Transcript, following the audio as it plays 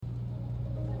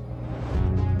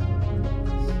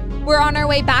We're on our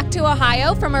way back to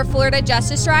Ohio from our Florida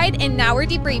Justice Ride, and now we're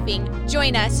debriefing.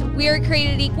 Join us. We are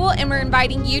Created Equal, and we're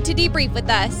inviting you to debrief with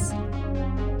us.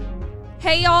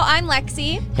 Hey y'all, I'm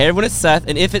Lexi. Hey everyone, it's Seth,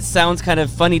 and if it sounds kind of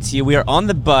funny to you, we are on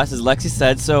the bus, as Lexi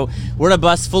said, so we're on a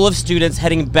bus full of students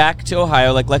heading back to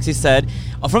Ohio, like Lexi said,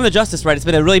 from the Justice Ride. It's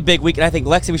been a really big week, and I think,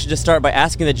 Lexi, we should just start by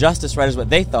asking the Justice Riders what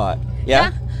they thought.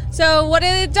 Yeah? So what do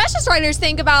the Justice Riders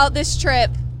think about this trip?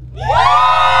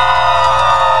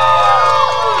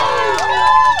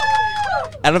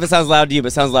 I don't know if it sounds loud to you, but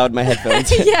it sounds loud in my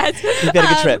headphones. Yes. We've had a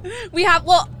good trip. We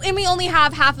only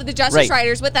have half of the Justice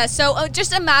Riders with us. So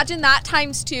just imagine that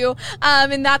times two.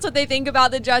 And that's what they think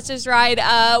about the Justice Ride.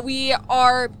 We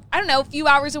are, a few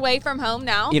hours away from home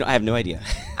now. I have no idea.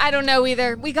 I don't know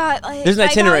either. We got there's an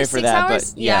itinerary for that,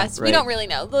 hours? But yeah, yes, right. We don't really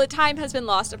know. The time has been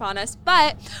lost upon us,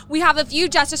 but we have a few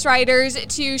Justice Riders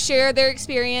to share their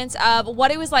experience of what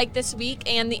it was like this week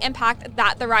and the impact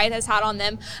that the ride has had on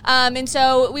them. And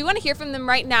so we want to hear from them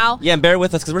right now. Yeah, and bear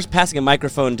with us because we're passing a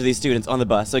microphone to these students on the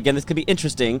bus. So again, this could be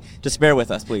interesting. Just bear with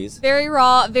us, please. Very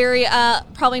raw, very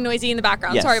probably noisy in the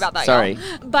background. Yes, sorry about that, sorry.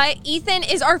 y'all. But Ethan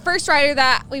is our first rider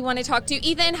that we want to talk to.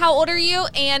 Ethan, how old are you?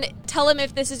 And tell him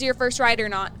if this is your first ride or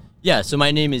not. Yeah, so my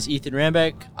name is Ethan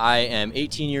Rambeck. I am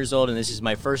 18 years old, and this is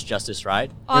my first Justice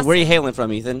Ride. Awesome. And where are you hailing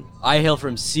from, Ethan? I hail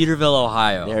from Cedarville,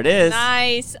 Ohio. There it is.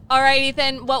 Nice. All right,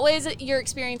 Ethan, what was your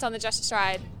experience on the Justice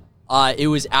Ride? It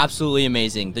was absolutely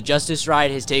amazing. The Justice Ride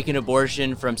has taken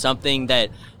abortion from something that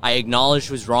I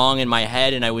acknowledged was wrong in my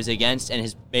head and I was against, and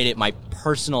has made it my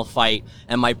personal fight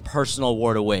and my personal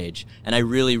war to wage. And I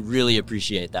really, really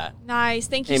appreciate that. Nice.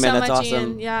 Thank you Amen, so that's much, awesome.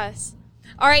 Ian. Yes.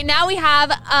 All right, now we have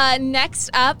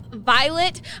next up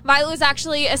Violet. Violet was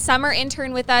actually a summer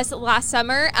intern with us last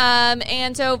summer.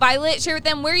 And so Violet, share with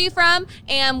them where are you from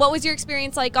and what was your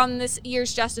experience like on this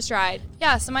year's Justice Ride?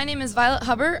 Yeah, so my name is Violet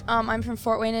Hubbard. I'm from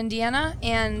Fort Wayne, Indiana,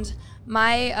 and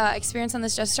my experience on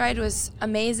this Justice Ride was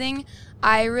amazing.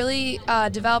 I really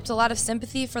developed a lot of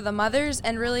sympathy for the mothers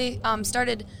and really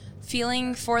started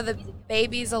feeling for the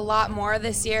babies a lot more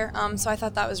this year. So I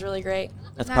thought that was really great.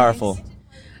 That's Nice. powerful.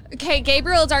 Okay,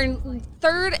 Gabriel is our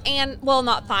third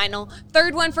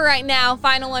one for right now,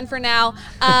 final one for now.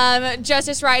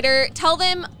 Justice Rider, tell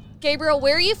them, Gabriel,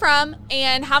 where are you from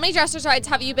and how many Justice Rides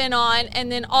have you been on?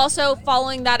 And then also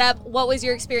following that up, what was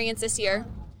your experience this year?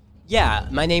 Yeah,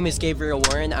 my name is Gabriel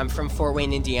Warren. I'm from Fort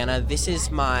Wayne, Indiana. This is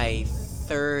my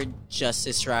third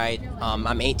Justice Ride.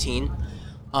 I'm 18.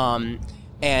 And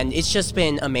it's just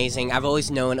been amazing. I've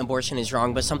always known abortion is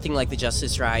wrong, but something like the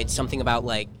Justice Ride, something about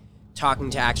talking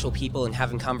to actual people and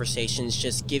having conversations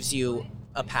just gives you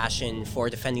a passion for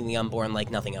defending the unborn like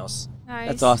nothing else. Nice.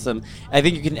 That's awesome. I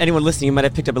think anyone listening, you might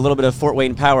have picked up a little bit of Fort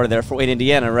Wayne power there, Fort Wayne,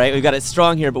 Indiana, right? We've got it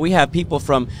strong here, but we have people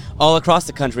from all across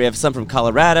the country. We have some from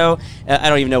Colorado. I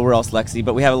don't even know where else, Lexi,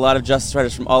 but we have a lot of Justice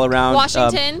Riders from all around.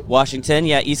 Washington,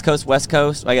 yeah, East Coast, West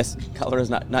Coast. I guess Colorado's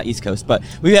not East Coast, but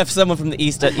we have someone from the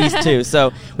East too.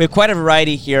 So we have quite a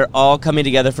variety here, all coming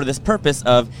together for this purpose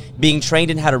of being trained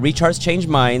in how to recharge changed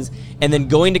minds and then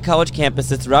going to college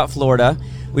campuses throughout Florida.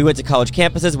 We went to college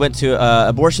campuses, went to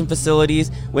abortion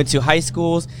facilities, went to high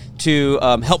schools to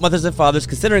help mothers and fathers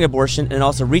considering abortion, and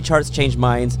also recharge changed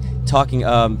minds, talking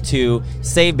to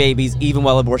save babies even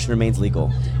while abortion remains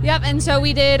legal. Yep, and so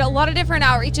we did a lot of different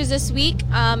outreaches this week.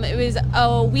 It was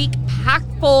a week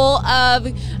packed full of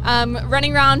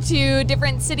running around to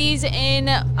different cities in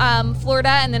Florida,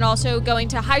 and then also going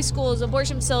to high schools,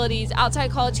 abortion facilities,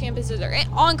 outside college campuses, or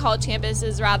on college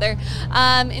campuses rather.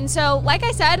 And so, like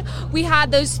I said, we had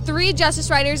those 3 Justice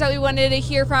Riders that we wanted to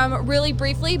hear from really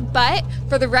briefly, but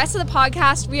for the rest of the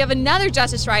podcast, we have another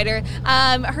Justice Rider.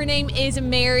 Her name is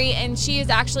Mary, and she is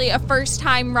actually a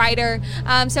first-time rider.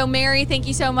 So Mary, thank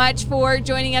you so much for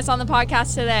joining us on the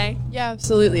podcast today. Yeah,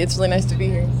 absolutely. It's really nice to be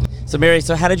here. So Mary,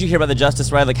 how did you hear about the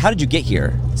Justice Ride? How did you get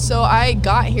here? So I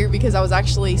got here because I was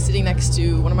actually sitting next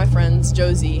to one of my friends,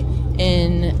 Josie,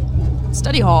 in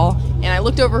study hall, and I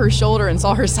looked over her shoulder and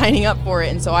saw her signing up for it,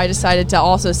 and so I decided to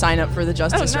also sign up for the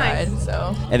Justice Ride.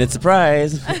 So, and it's a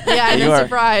surprise. Yeah, and it's a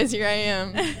surprise. Here I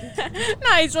am.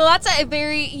 Nice. Well, that's a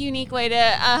very unique way to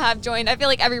have joined. I feel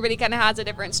like everybody kind of has a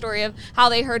different story of how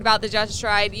they heard about the Justice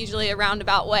Ride, usually a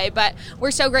roundabout way, but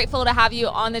we're so grateful to have you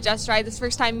on the Justice Ride. This is the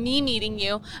first time me meeting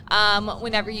you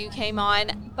whenever you came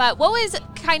on. But what was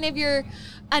kind of your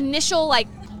initial,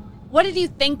 what did you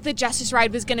think the Justice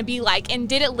Ride was going to be like? And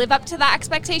did it live up to that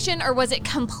expectation, or was it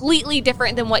completely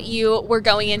different than what you were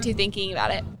going into thinking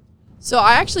about it? So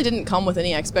I actually didn't come with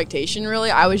any expectation,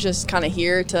 really. I was just kind of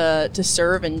here to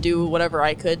serve and do whatever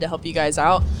I could to help you guys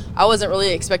out. I wasn't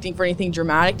really expecting for anything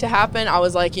dramatic to happen. I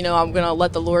was like, I'm going to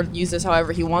let the Lord use this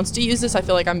however he wants to use this. I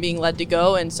feel like I'm being led to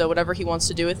go, and so whatever he wants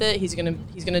to do with it, he's going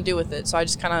to do with it. So I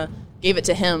just kind of gave it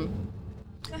to him.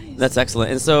 That's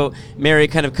excellent. And so, Mary,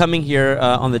 kind of coming here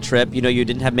on the trip, you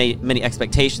didn't have many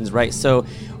expectations, right? So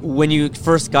when you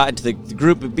first got into the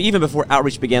group, even before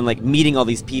outreach began, like meeting all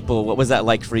these people, what was that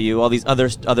like for you, all these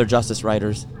other Justice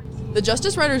Riders? The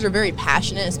Justice Riders are very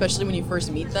passionate, especially when you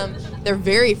first meet them. They're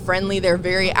very friendly, they're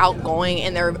very outgoing,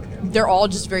 and they're all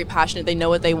just very passionate. They know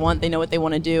what they want, they know what they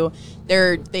want to do.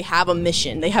 They have a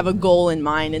mission, they have a goal in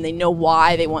mind, and they know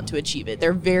why they want to achieve it.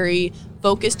 They're very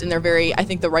focused, and they're very, I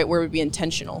think the right word would be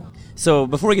intentional. So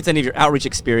before we get to any of your outreach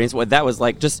experience, what that was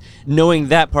like, just knowing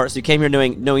that part. So you came here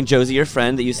knowing Josie, your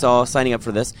friend, that you saw signing up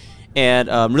for this, and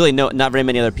really not very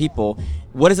many other people.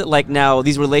 What is it like now,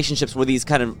 these relationships, where these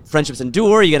kind of friendships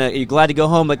endure? Are you glad to go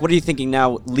home? Like, what are you thinking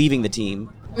now leaving the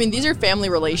team? I mean, these are family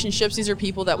relationships. These are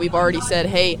people that we've already said,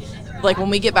 hey, like when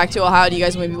we get back to Ohio, do you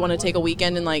guys maybe want to take a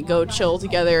weekend and like go chill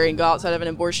together and go outside of an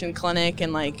abortion clinic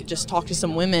and like just talk to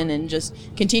some women and just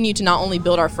continue to not only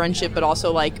build our friendship, but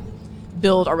also like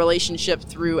build our relationship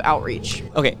through outreach.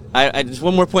 Okay, I just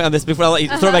one more point on this before I let you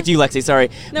throw it back to you, Lexi. Sorry,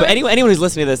 but anyone who's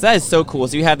listening to this, that is so cool.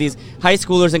 So you have these high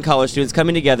schoolers and college students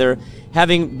coming together,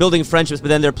 building friendships, but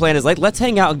then their plan is like, let's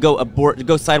hang out and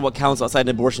go sidewalk counsel outside an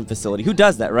abortion facility. Who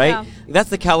does that, right? Yeah. That's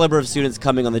the caliber of students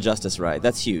coming on the Justice Ride.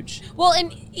 That's huge. Well,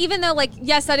 and even though, like,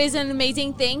 yes, that is an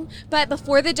amazing thing, but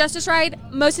before the Justice Ride,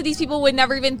 most of these people would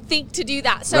never even think to do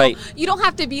that. So right. You don't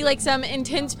have to be like some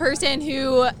intense person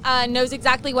who knows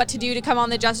exactly what to do to come on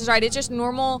the Justice Ride. It's just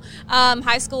normal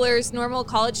high schoolers, normal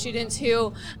college students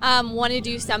who want to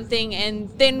do something, and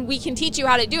then we can teach you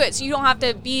how to do it. So you don't have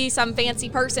to be some fancy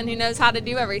person who knows how to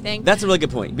do everything. That's a really good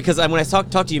point, because when I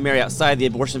talked to you, Mary, outside the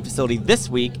abortion facility this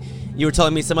week, you were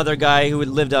telling me some other guy who had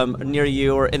lived near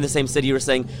you or in the same city. You were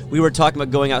saying we were talking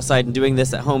about going outside and doing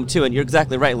this at home too, and you're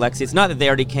exactly right, Lexi. It's not that they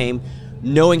already came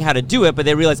knowing how to do it, but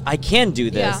they realized I can do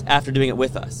this after doing it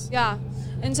with us. Yeah.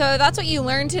 And so that's what you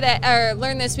learned today, or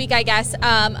learned this week, I guess,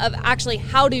 of actually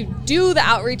how to do the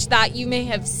outreach that you may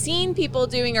have seen people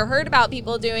doing or heard about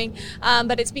people doing,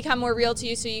 but it's become more real to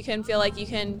you, so you can feel like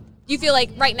you feel like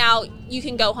right now you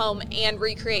can go home and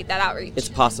recreate that outreach. It's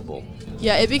possible.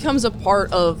 Yeah, it becomes a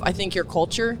part of, I think, your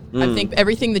culture. I think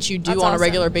everything that you do on a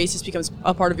regular basis becomes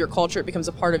a part of your culture. It becomes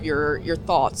a part of your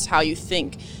thoughts, how you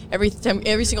think. Every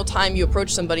single time you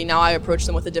approach somebody, now I approach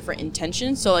them with a different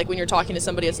intention. So like when you're talking to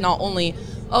somebody, it's not only,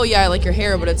 oh yeah, I like your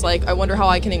hair, but it's like, I wonder how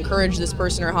I can encourage this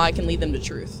person or how I can lead them to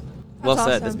truth. Well said.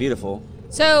 Awesome. That's beautiful.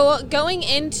 So going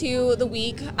into the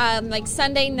week, like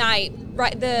Sunday night,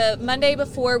 right, the Monday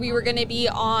before we were going to be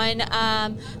on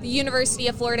the University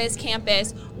of Florida's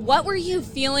campus, what were you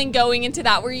feeling going into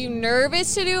that? Were you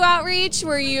nervous to do outreach?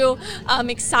 Were you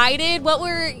excited? What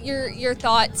were your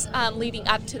thoughts leading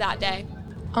up to that day?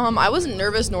 I wasn't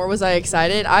nervous, nor was I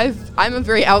excited. I'm a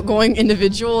very outgoing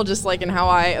individual, just like in how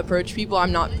I approach people.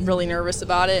 I'm not really nervous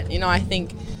about it. I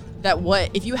think that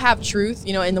if you have truth,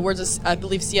 in the words of, I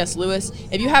believe, C.S. Lewis,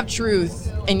 if you have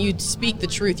truth and you speak the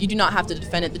truth, you do not have to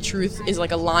defend it. The truth is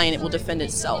like a lion, it will defend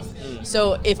itself.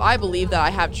 So if I believe that I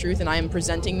have truth and I am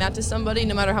presenting that to somebody,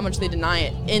 no matter how much they deny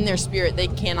it, in their spirit, they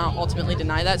cannot ultimately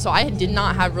deny that. So I did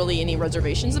not have really any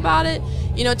reservations about it.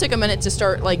 It took a minute to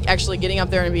start like actually getting up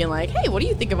there and being like, hey, what do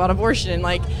you think about abortion?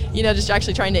 Like, just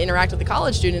actually trying to interact with the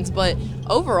college students. But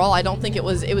overall, I don't think it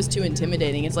was too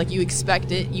intimidating. It's like you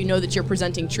expect it, you know that you're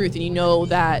presenting truth, and you know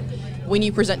that when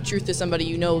you present truth to somebody,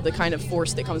 you know the kind of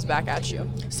force that comes back at you.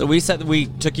 So we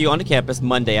took you onto campus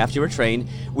Monday after you were trained.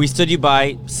 We stood you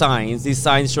by these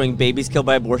signs showing babies killed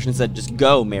by abortion, and said, just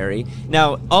go, Mary.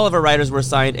 Now, all of our riders were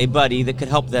assigned a buddy that could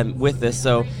help them with this.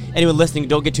 So anyone listening,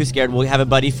 don't get too scared. We'll have a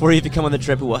buddy for you if you come on the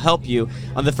trip who will help you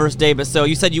on the first day. But so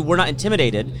you said you were not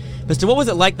intimidated. But so what was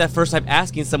it like that first time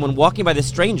asking someone walking by this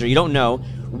stranger you don't know,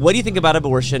 what do you think about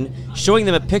abortion, showing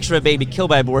them a picture of a baby killed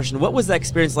by abortion? What was that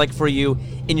experience like for you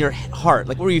in your heart?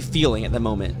 Like, what were you feeling at the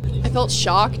moment? I felt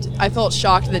shocked. I felt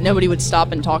shocked that nobody would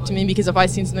stop and talk to me, because if I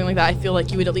seen something like that, I feel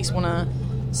like you would at least want to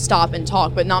stop and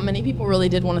talk, but not many people really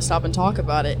did want to stop and talk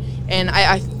about it. And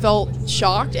I felt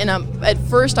shocked, and at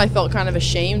first I felt kind of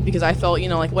ashamed, because I felt,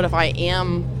 like, what if I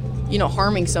am,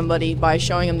 harming somebody by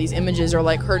showing them these images or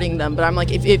like hurting them? But I'm like,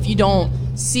 if you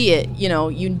don't see it,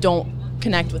 you don't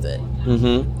connect with it.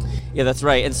 Mm-hmm. Yeah, that's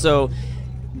right. And so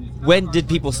when did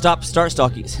people start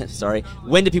stalking? Sorry,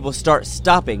 when did people start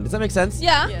stopping? Does that make sense?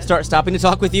 Yeah. Start stopping to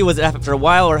talk with you? Was it after a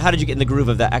while, or how did you get in the groove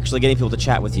of that, actually getting people to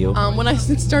chat with you? When I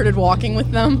started walking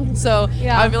with them, so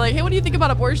Yeah. I'd be like, hey, what do you think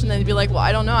about abortion? They'd be like, well,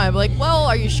 I don't know. I'd be like, well,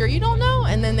 are you sure you don't know?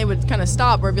 And then they would kind of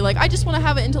stop, or I'd be like, I just want to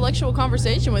have an intellectual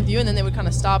conversation with you. And then they would kind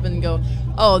of stop and go,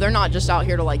 oh, they're not just out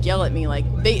here to like yell at me. Like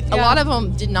a lot of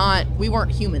them we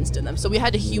weren't humans to them. So we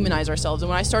had to humanize ourselves. And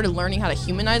when I started learning how to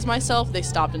humanize myself, they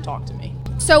stopped and talked to me.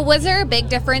 So was there a big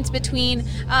difference between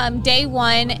day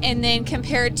one and then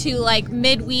compared to like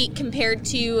midweek compared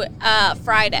to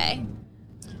Friday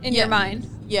in your mind?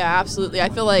 Yeah, absolutely. I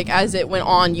feel like as it went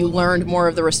on, you learned more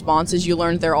of the responses. You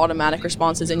learned their automatic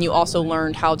responses, and you also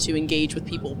learned how to engage with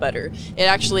people better.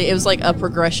 It was like a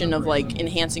progression of like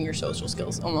enhancing your social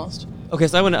skills almost. Okay,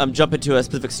 so I want to jump into a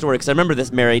specific story because I remember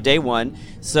this, Mary, day one.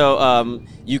 So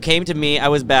you came to me, I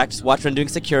was back, just watching doing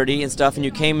security and stuff, and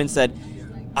you came and said,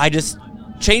 I just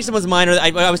changed someone's mind, or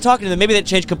I was talking to them, maybe they didn't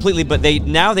change completely, but they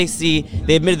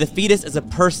admitted the fetus as a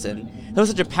person. That was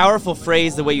such a powerful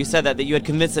phrase, the way you said that you had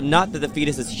convinced them not that the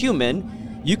fetus is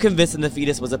human, you convinced them the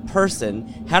fetus was a person.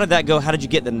 How did that go? How did you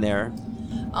get them there?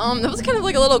 That was kind of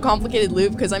like a little complicated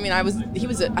loop because, I mean, he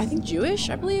was, I think, Jewish,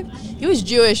 I believe. He was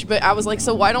Jewish, but I was like,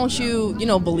 so why don't you,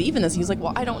 believe in this? He was like,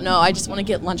 well, I don't know. I just want to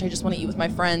get lunch. I just want to eat with my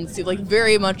friends. So, like,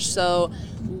 very much so,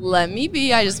 let me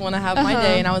be. I just want to have my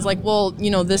day. And I was like, well,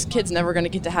 this kid's never going to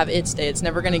get to have its day. It's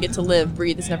never going to get to live,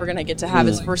 breathe. It's never going to get to have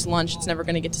its first lunch. It's never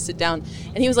going to get to sit down.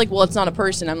 And he was like, well, it's not a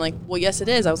person. I'm like, well, yes, it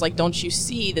is. I was like, don't you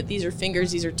see that these are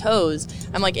fingers, these are toes?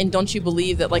 I'm like, and don't you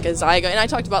believe that, like, a zygote? And I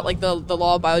talked about, like, the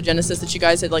law of biogenesis that you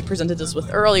guys had, like, presented us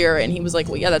with earlier. And he was like,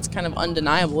 well, yeah, that's kind of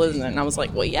undeniable, isn't it? And I was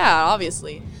like, well, yeah,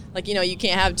 obviously. Like, you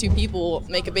can't have two people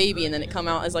make a baby and then it come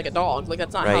out as like a dog. Like,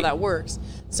 that's not how that works.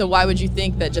 So why would you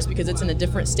think that just because it's in a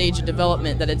different stage of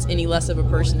development that it's any less of a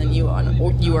person than you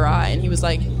or I? And he was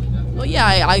like, well,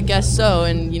 yeah, I guess so.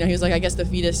 And, he was like, I guess the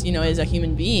fetus, is a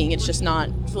human being. It's just not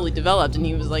fully developed. And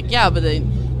he was like, yeah, but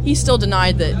he still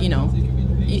denied that,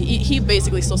 he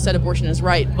basically still said abortion is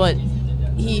right. But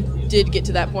he did get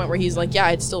to that point where he's like,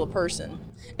 yeah, it's still a person.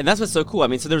 And that's what's so cool. I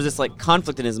mean, so there was this like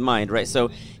conflict in his mind, right?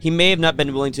 So he may have not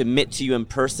been willing to admit to you in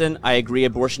person, I agree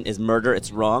abortion is murder,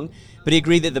 it's wrong. But he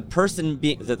agreed that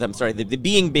the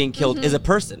being being killed is a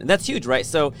person. And that's huge, right?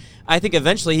 So I think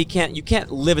eventually you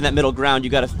can't live in that middle ground.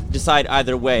 You got to decide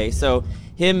either way. So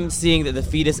him seeing that the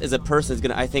fetus is a person is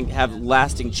going to, I think, have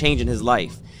lasting change in his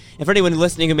life. And for anyone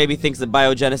listening who maybe thinks that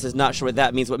biogenesis is not sure what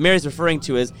that means, what Mary's referring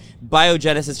to is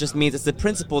biogenesis just means it's the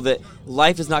principle that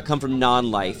life does not come from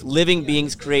non-life. Living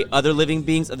beings create other living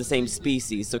beings of the same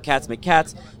species. So cats make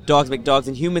cats, dogs make dogs,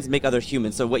 and humans make other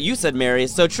humans. So what you said, Mary,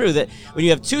 is so true that when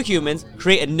you have two humans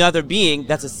create another being,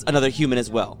 that's another human as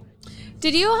well.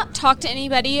 Did you talk to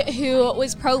anybody who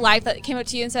was pro-life that came up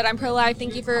to you and said, I'm pro-life,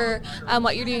 thank you for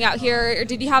what you're doing out here? Or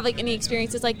did you have like any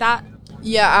experiences like that?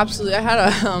 Yeah, absolutely. I had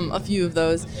a few of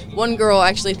those. One girl,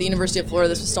 actually, at the University of Florida,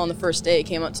 this was still on the first day,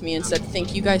 came up to me and said,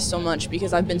 thank you guys so much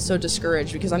because I've been so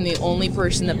discouraged because I'm the only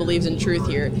person that believes in truth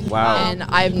here. Wow. And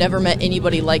I've never met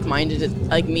anybody like-minded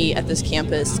like me at this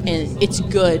campus. And it's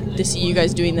good to see you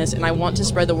guys doing this. And I want to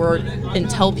spread the word and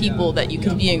tell people that you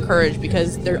can be encouraged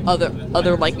because there are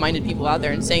other like-minded people out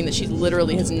there, and saying that she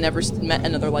literally has never met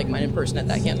another like-minded person at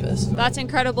that campus. That's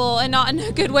incredible, and not in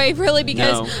a good way, really,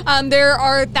 because there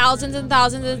are thousands and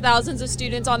thousands and thousands of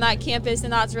students on that campus,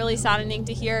 and that's really saddening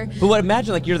to hear. But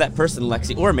imagine like you're that person,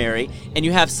 Lexi or Mary, and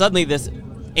you have suddenly this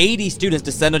 80 students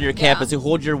descend on your campus who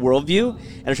hold your worldview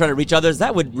and are trying to reach others.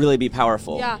 That would really be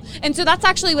powerful. Yeah, and so that's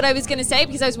actually what I was going to say,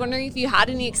 because I was wondering if you had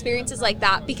any experiences like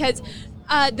that, because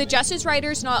the Justice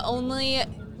Riders not only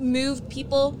moved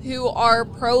people who are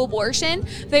pro-abortion,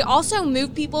 they also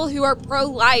move people who are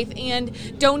pro-life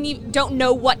and don't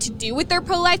know what to do with their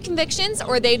pro-life convictions,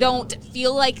 or they don't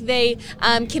feel like they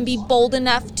can be bold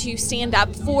enough to stand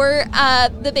up for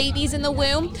the babies in the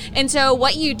womb. And so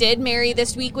what you did, Mary,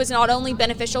 this week was not only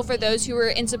beneficial for those who were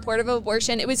in support of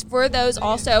abortion, it was for those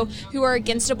also who are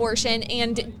against abortion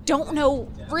and don't know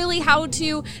really how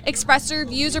to express their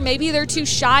views, or maybe they're too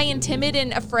shy and timid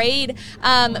and afraid.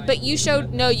 But you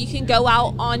showed, no, you can go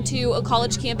out onto a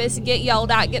college campus, get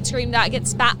yelled at, get screamed at, get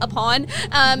spat upon,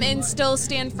 and still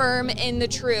stand firm in the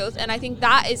truth. And I think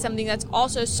that is something that's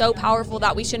also so powerful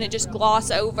that we shouldn't just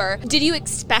gloss over. Did you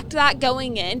expect that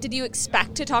going in? Did you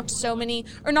expect to talk to so many,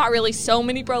 or not really so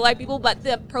many pro-life people, but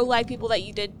the pro-life people that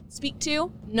you did speak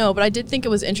to? No, but I did think it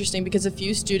was interesting because a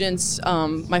few students,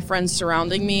 my friends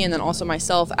surrounding me and then also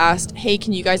myself, asked, hey,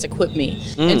 can you guys equip me?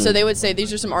 And so they would say,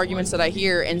 these are some arguments that I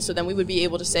hear, and so then we would be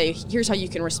able to say, here's how you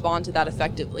can and respond to that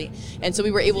effectively. And so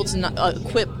we were able to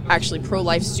equip actually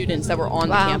pro-life students that were on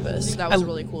the campus. That was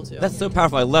really cool too. That's so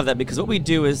powerful. I love that, because what we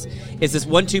do is this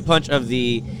 1-2 punch of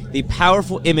the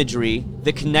powerful imagery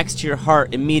that connects to your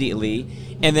heart immediately,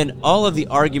 and then all of the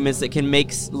arguments that can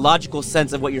make logical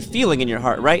sense of what you're feeling in your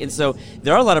heart, right? And so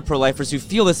there are a lot of pro-lifers who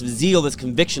feel this zeal, this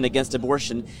conviction against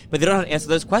abortion, but they don't know how to answer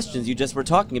those questions you just were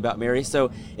talking about, Mary. So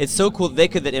it's so cool that they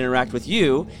could then interact with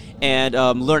you and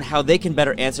learn how they can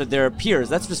better answer their peers.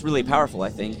 That's just really powerful, I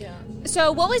think. Yeah.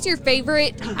 So what was your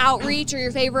favorite outreach or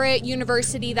your favorite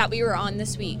university that we were on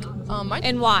this week?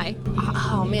 And why?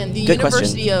 Oh man, the Good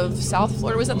University question. of South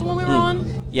Florida, was that the one we were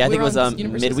on? Yeah, I think it was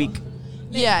University of midweek.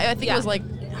 Yeah, I think it was like,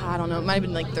 I don't know, it might have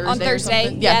been like Thursday. On Thursday, or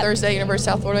something. Yeah, yep. Thursday,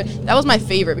 University of South Florida. That was my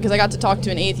favorite because I got to talk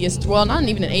to an atheist. Well, not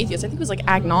even an atheist. I think it was like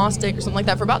agnostic or something like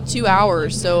that for about 2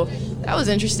 hours. So that was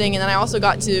interesting. And then I also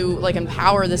got to like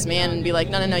empower this man and be like,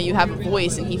 no, you have a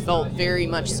voice. And he felt very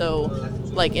much so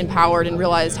like empowered and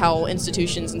realized how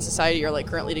institutions and society are like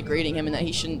currently degrading him and that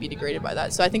he shouldn't be degraded by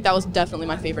that. So I think that was definitely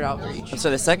my favorite outreach. So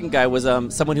the second guy was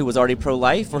someone who was already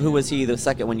pro-life, or who was he, the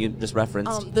second one you just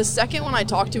referenced? The second one I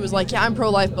talked to was like, yeah, I'm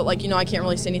pro-life, but like, I can't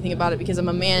really say anything about it because I'm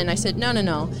a man. And I said,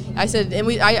 no. I said, and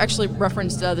I actually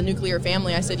referenced the nuclear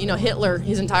family. I said, Hitler,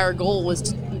 his entire goal was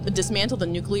to dismantle the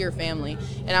nuclear family.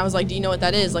 And I was like, do you know what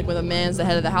that is? Like, when a man's the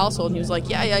head of the household. And he was like,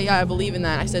 yeah, I believe in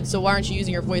that. I said, so why aren't you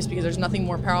using your voice? Because there's nothing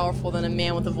more powerful than a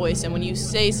man with a voice. And when you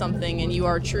say something and you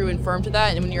are true and firm to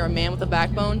that, and when you're a man with a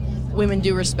backbone, women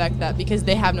do respect that because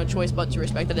they have no choice but to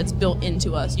respect that. It's built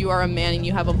into us. You are a man and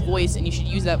you have a voice, and you should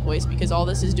use that voice because all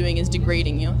this is doing is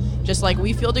degrading you. Just like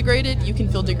we feel degraded, you can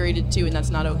feel degraded too, and that's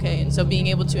not okay. And so being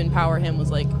able to empower him was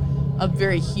like a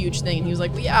very huge thing. And he was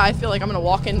like, well, yeah, I feel like I'm going to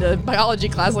walk into biology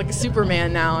class like a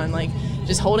Superman now, and like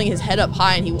just holding his head up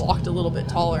high, and he walked a little bit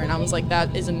taller. And I was like,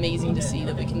 that is amazing to see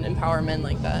that we can empower men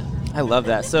like that. I love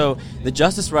that. So the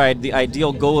Justice Ride, the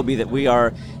ideal goal will be that we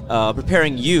are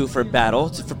preparing you for battle,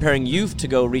 preparing you to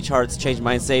go reach hearts, change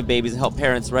minds, save babies, and help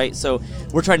parents, right? So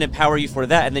we're trying to empower you for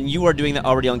that, and then you are doing that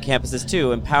already on campuses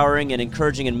too, empowering and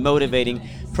encouraging and motivating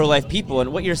pro-life people.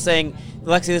 And what you're saying,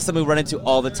 Lexi, this is something we run into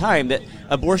all the time, that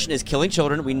abortion is killing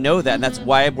children. We know that, and that's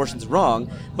why abortion's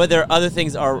wrong. But there are other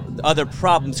things, other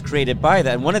problems created by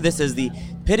that. And one of this is the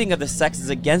pitting of the sexes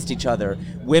against each other.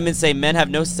 Women say men have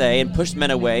no say and push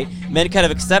men away. Men kind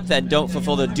of accept that and don't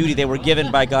fulfill the duty they were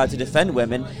given by God to defend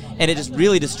women. And it just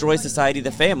really destroys society,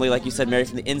 the family, like you said, Mary,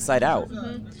 from the inside out.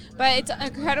 Mm-hmm. But it's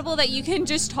incredible that you can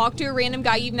just talk to a random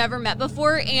guy you've never met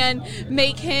before and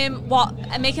make him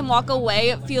walk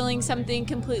away feeling something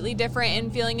completely different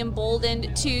and feeling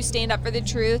emboldened to stand up for the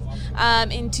truth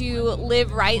and to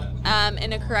live right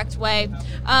in a correct way.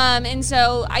 And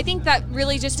so I think that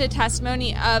really just a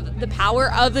testimony of the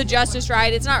power of the Justice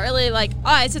Ride. It's not really like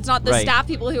us. It's not the staff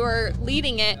people who are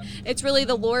leading it. It's really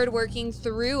the Lord working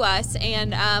through us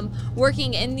and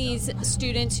working in these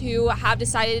students who have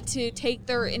decided to take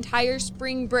their entire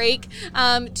spring break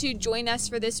to join us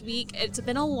for this week. It's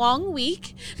been a long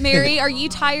week. Mary, are you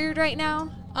tired right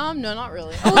now? No, not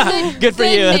really. Oh, good for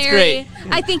you. That's Mary.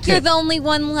 great. I think you're the only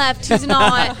one left who's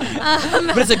not.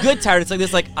 But it's a good tired. It's like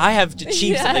this, like I have to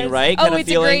achieve something, right? Kind of it's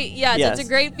feeling. a great, it's a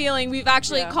great feeling. We've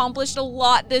actually accomplished a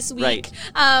lot this week,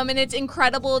 right. And it's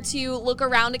incredible to look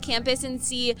around a campus and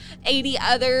see 80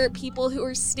 other people who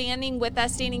are standing with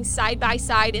us, standing side by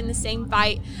side in the same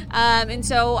fight. And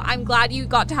so I'm glad you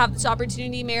got to have this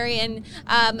opportunity, Mary, and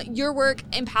your work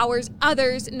empowers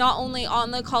others, not only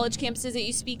on the college campuses that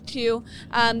you speak to,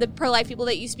 the pro-life people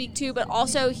that you speak to, but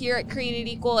also here at Created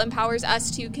Equal empowers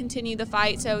us to continue the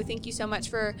fight. So thank you so much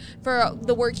for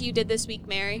the work you did this week,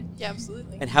 Mary. Yeah,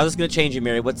 absolutely. And how is this going to change you,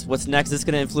 Mary? What's next? Is this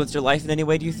going to influence your life in any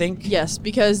way, do you think? Yes,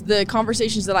 because the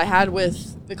conversations that I had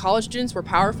with the college students were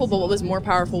powerful, but what was more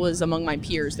powerful was among my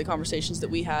peers, the conversations that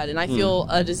we had. And I feel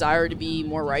a desire to be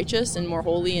more righteous and more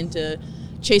holy and to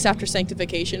chase after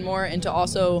sanctification more and to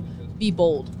also be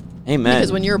bold. Amen.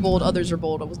 Because when you're bold, others are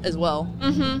bold as well.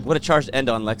 Mm-hmm. What a charge to end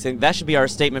on, Lexi. That should be our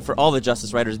statement for all the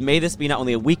Justice Writers. May this be not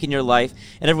only a week in your life,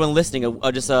 and everyone listening,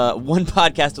 just one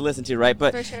podcast to listen to, right?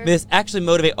 But may this actually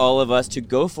motivate all of us to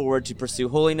go forward, to pursue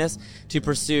holiness, to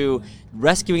pursue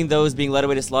rescuing those being led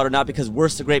away to slaughter, not because we're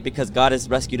so great, because God has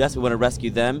rescued us. We want to rescue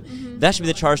them. Mm-hmm. That should be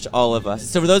the charge to all of us.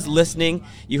 So for those listening,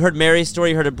 you heard Mary's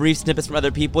story, you heard a brief snippets from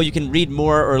other people. You can read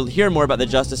more or hear more about the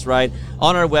Justice Ride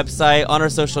on our website, on our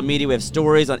social media. We have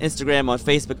stories on Instagram, on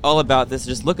Facebook, all about this.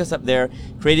 Just look us up there,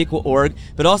 createequal.org.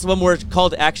 But also one more call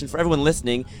to action for everyone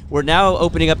listening. We're now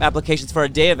opening up applications for our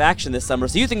Day of Action this summer.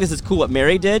 So you think this is cool what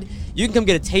Mary did? You can come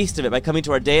get a taste of it by coming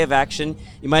to our Day of Action.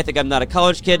 You might think I'm not a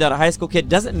college kid, not a high school kid.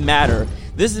 Doesn't matter.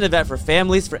 This is an event for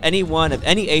families, for anyone of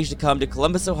any age to come to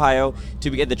Columbus, Ohio, to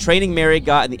get the training Mary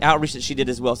got and the outreach that she did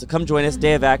as well. So come join us,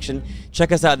 Day of Action.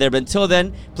 Check us out there. But until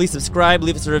then, please subscribe,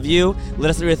 leave us a review, let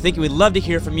us know what you're thinking. We'd love to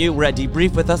hear from you. We're at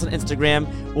Debrief with us on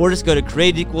Instagram, or just go to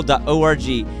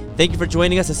createdequal.org. Thank you for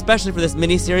joining us, especially for this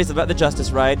mini-series about the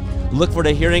Justice Ride. Look forward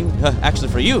to hearing, actually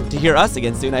for you, to hear us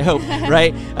again soon, I hope,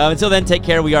 right? Until then, take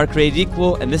care. We are Created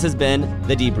Equal, and this has been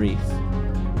The Debrief.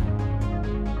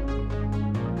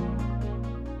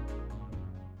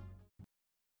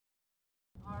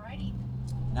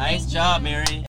 Nice job, Mary.